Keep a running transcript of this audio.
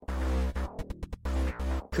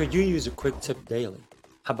Could you use a quick tip daily?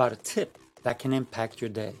 How about a tip that can impact your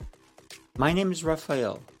day? My name is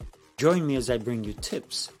Raphael. Join me as I bring you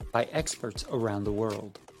tips by experts around the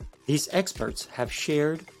world. These experts have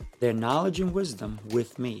shared their knowledge and wisdom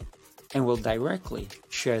with me and will directly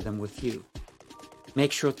share them with you.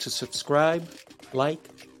 Make sure to subscribe, like,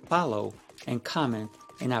 follow, and comment,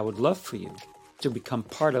 and I would love for you to become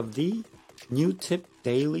part of the New Tip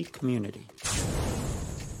Daily community.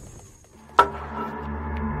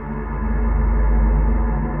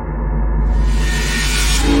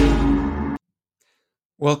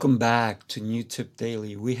 Welcome back to New Tip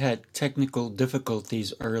Daily. We had technical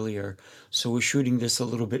difficulties earlier, so we're shooting this a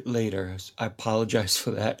little bit later. I apologize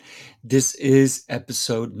for that. This is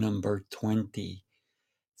episode number 20.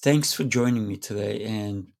 Thanks for joining me today.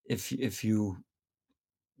 And if you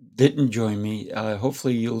didn't join me,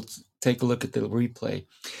 hopefully you'll take a look at the replay.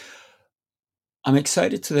 I'm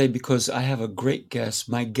excited today because I have a great guest.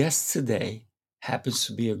 My guest today happens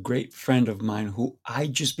to be a great friend of mine who I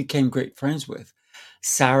just became great friends with.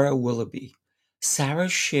 Sarah Willoughby. Sarah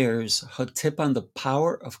shares her tip on the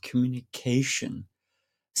power of communication.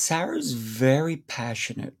 Sarah is very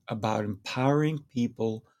passionate about empowering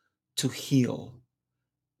people to heal,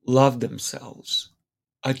 love themselves,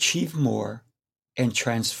 achieve more, and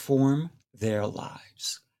transform their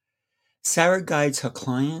lives. Sarah guides her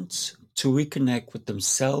clients to reconnect with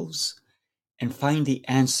themselves and find the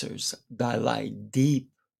answers that lie deep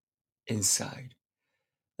inside.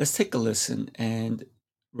 Let's take a listen and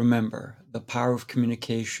remember the power of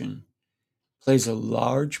communication plays a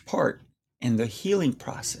large part in the healing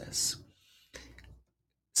process.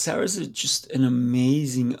 Sarah's just an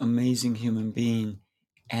amazing, amazing human being.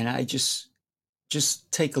 And I just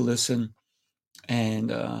take a listen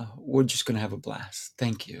and we're just going to have a blast.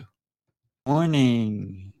 Thank you.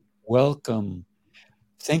 Morning. Welcome.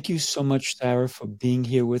 Thank you so much, Sarah, for being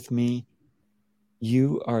here with me.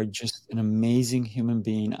 You are just an amazing human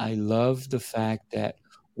being. I love the fact that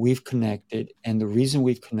we've connected, and the reason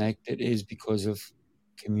we've connected is because of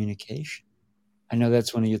communication. I know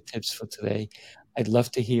that's one of your tips for today. I'd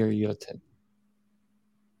love to hear your tip.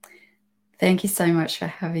 Thank you so much for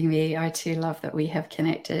having me. I too love that we have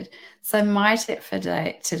connected. So my tip for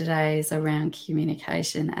today is around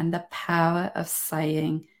communication and the power of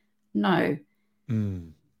saying no.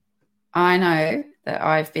 I know that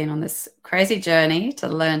I've been on this crazy journey to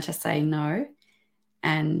learn to say no,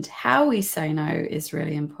 and how we say no is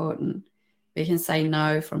really important. We can say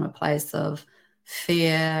no from a place of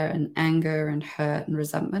fear and anger and hurt and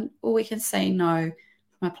resentment, or we can say no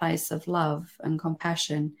from a place of love and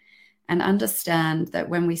compassion, and understand that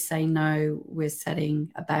when we say no, we're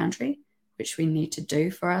setting a boundary, which we need to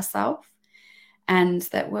do for ourselves, and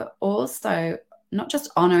that we're also not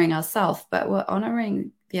just honoring ourselves, but we're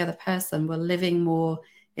honoring the other person. We're living more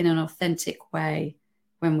in an authentic way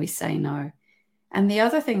when we say no. And the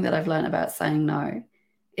other thing that I've learned about saying no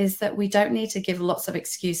is that we don't need to give lots of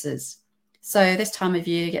excuses. So this time of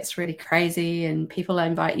year gets really crazy and people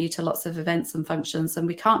invite you to lots of events and functions and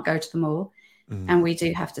we can't go to them all. And we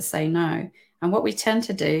do have to say no. And what we tend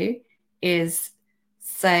to do is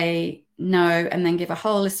say no and then give a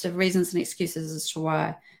whole list of reasons and excuses as to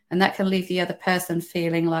why. And that can leave the other person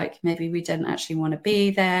feeling like maybe we didn't actually want to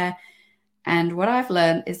be there. And what I've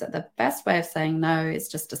learned is that the best way of saying no is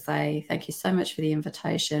just to say, thank you so much for the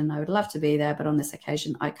invitation. I would love to be there, but on this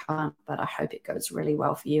occasion I can't, but I hope it goes really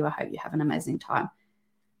well for you. I hope you have an amazing time.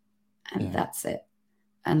 And that's it.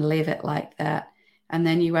 And leave it like that. And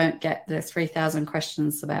then you won't get the 3,000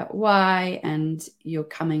 questions about why, and you're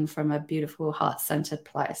coming from a beautiful heart-centered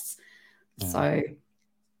place. So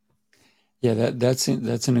that's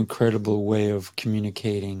an incredible way of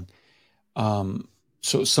communicating.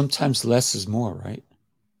 So sometimes less is more, right?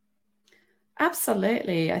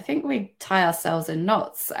 Absolutely. I think we tie ourselves in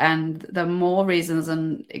knots, and the more reasons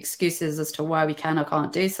and excuses as to why we can or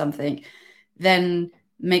can't do something then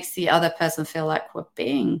makes the other person feel like we're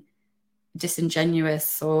being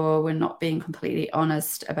disingenuous or we're not being completely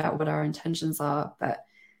honest about what our intentions are. But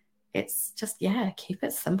it's just, keep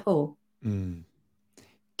it simple.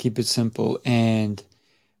 Keep it simple and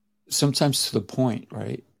sometimes to the point,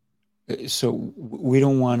 right? So we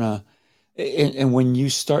don't want to, and when you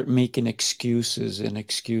start making excuses and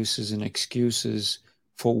excuses and excuses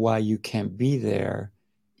for why you can't be there,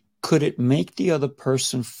 could it make the other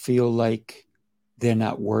person feel like they're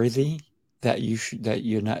not worthy, that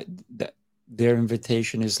you're not, that their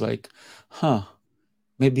invitation is like,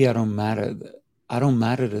 maybe I don't matter. I don't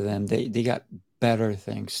matter to them. They got better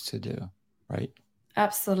things to do, right?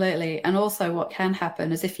 Absolutely. And also what can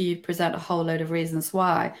happen is if you present a whole load of reasons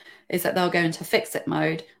why, is that they'll go into fix-it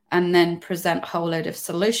mode and then present a whole load of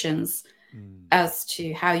solutions as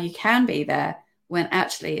to how you can be there, when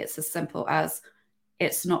actually it's as simple as,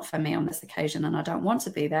 it's not for me on this occasion and I don't want to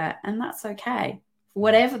be there, and that's okay,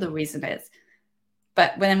 whatever the reason is.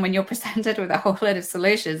 But when you're presented with a whole load of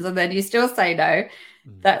solutions and then you still say no,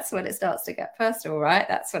 that's when it starts to get personal, right?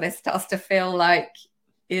 That's when it starts to feel like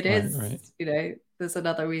it is, right. There's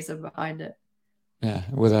another reason behind it. Yeah,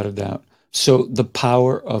 without a doubt. So the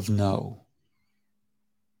power of no.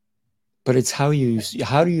 But it's how do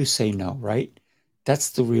you say no, right?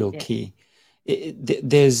 That's the real key.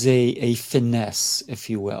 There's a finesse, if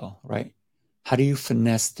you will, right? How do you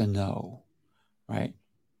finesse the no, right?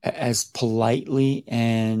 As politely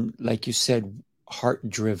and, like you said, heart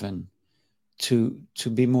driven, to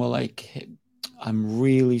be more like, "Hey, I'm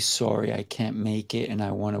really sorry I can't make it, and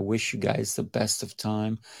I want to wish you guys the best of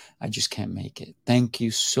time. I just can't make it. Thank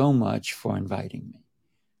you so much for inviting me,"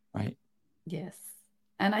 right? Yes.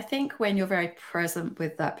 And I think when you're very present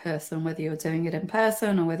with that person, whether you're doing it in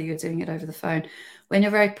person or whether you're doing it over the phone, when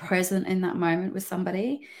you're very present in that moment with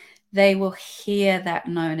somebody, they will hear that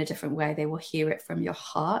no in a different way. They will hear it from your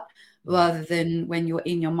heart, rather than when you're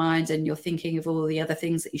in your mind and you're thinking of all the other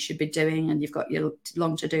things that you should be doing, and you've got your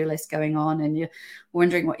long to-do list going on, and you're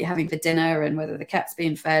wondering what you're having for dinner and whether the cat's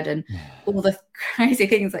being fed and all the crazy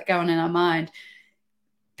things that go on in our mind.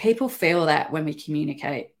 People feel that when we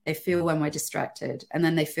communicate. They feel when we're distracted, and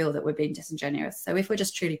then they feel that we're being disingenuous. So if we're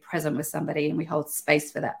just truly present with somebody and we hold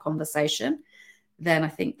space for that conversation, then I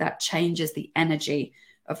think that changes the energy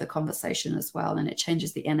of the conversation as well, and it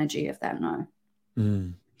changes the energy of that no.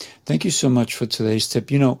 Thank you so much for today's tip.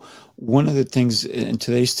 One of the things in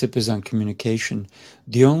today's tip is on communication.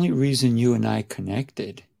 The only reason you and I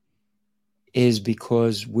connected is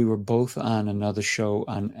because we were both on another show,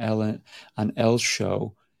 on Elle's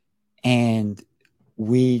show, and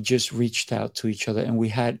we just reached out to each other, and we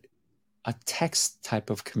had a text type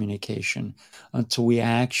of communication until we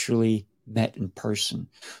actually met in person.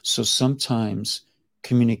 So sometimes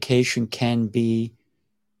communication can be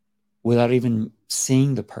without even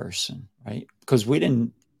seeing the person, right? Because we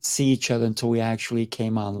didn't see each other until we actually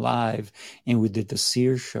came on live and we did the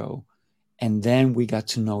Sear show. And then we got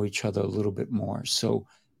to know each other a little bit more. So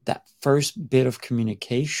that first bit of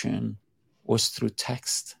communication was through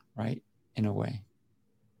text, right? In a way.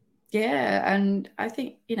 Yeah. And I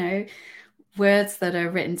think, words that are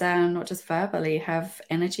written down, not just verbally, have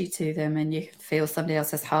energy to them, and you can feel somebody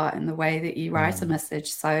else's heart in the way that you write a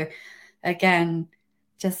message. So again,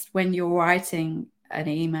 just when you're writing an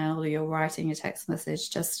email or you're writing a text message,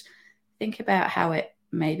 just think about how it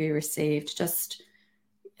may be received. Just,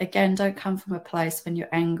 again, don't come from a place when you're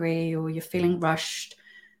angry or you're feeling rushed.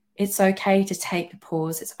 It's okay to take a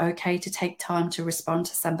pause. It's okay to take time to respond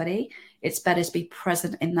to somebody. It's better to be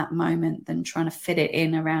present in that moment than trying to fit it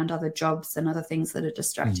in around other jobs and other things that are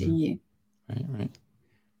distracting you. Right.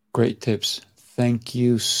 Great tips. Thank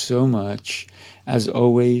you so much. As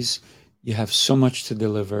always, you have so much to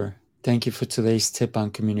deliver. Thank you for today's tip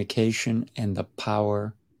on communication and the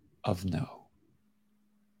power of no.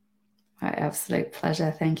 My absolute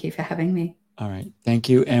pleasure. Thank you for having me. All right. Thank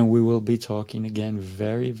you. And we will be talking again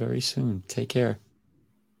very, very soon. Take care.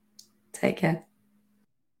 Take care.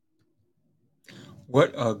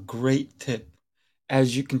 What a great tip.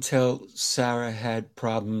 As you can tell, Sarah had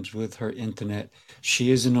problems with her internet.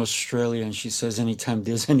 She is in Australia, and she says anytime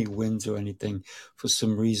there's any winds or anything for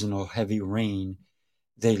some reason, or heavy rain,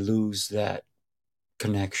 they lose that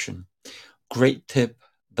connection. Great tip,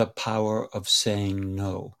 the power of saying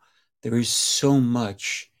no. There is so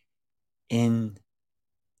much in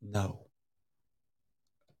no.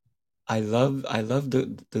 I love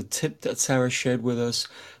the tip that Sarah shared with us.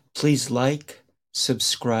 Please like,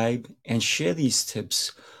 subscribe, and share these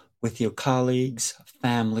tips with your colleagues,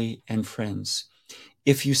 family, and friends.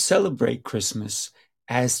 If you celebrate Christmas,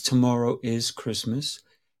 as tomorrow is Christmas,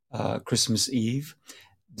 Christmas Eve,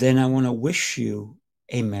 then I want to wish you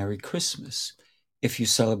a Merry Christmas. If you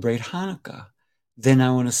celebrate Hanukkah, then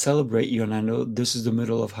I want to celebrate you, and I know this is the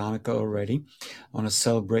middle of Hanukkah already. I want to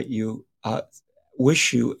celebrate you,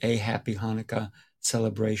 wish you a happy Hanukkah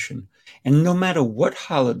celebration. And no matter what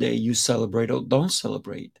holiday you celebrate or don't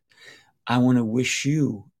celebrate, I want to wish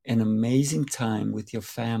you an amazing time with your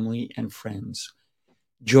family and friends.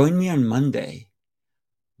 Join me on Monday.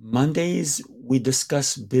 Mondays, we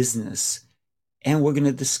discuss business, and we're going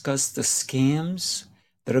to discuss the scams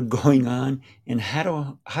that are going on and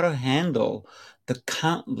how to handle the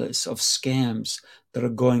countless of scams that are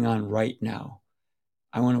going on right now.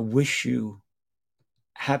 I want to wish you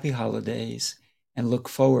happy holidays and look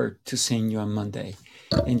forward to seeing you on Monday.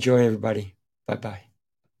 Enjoy, everybody. Bye-bye.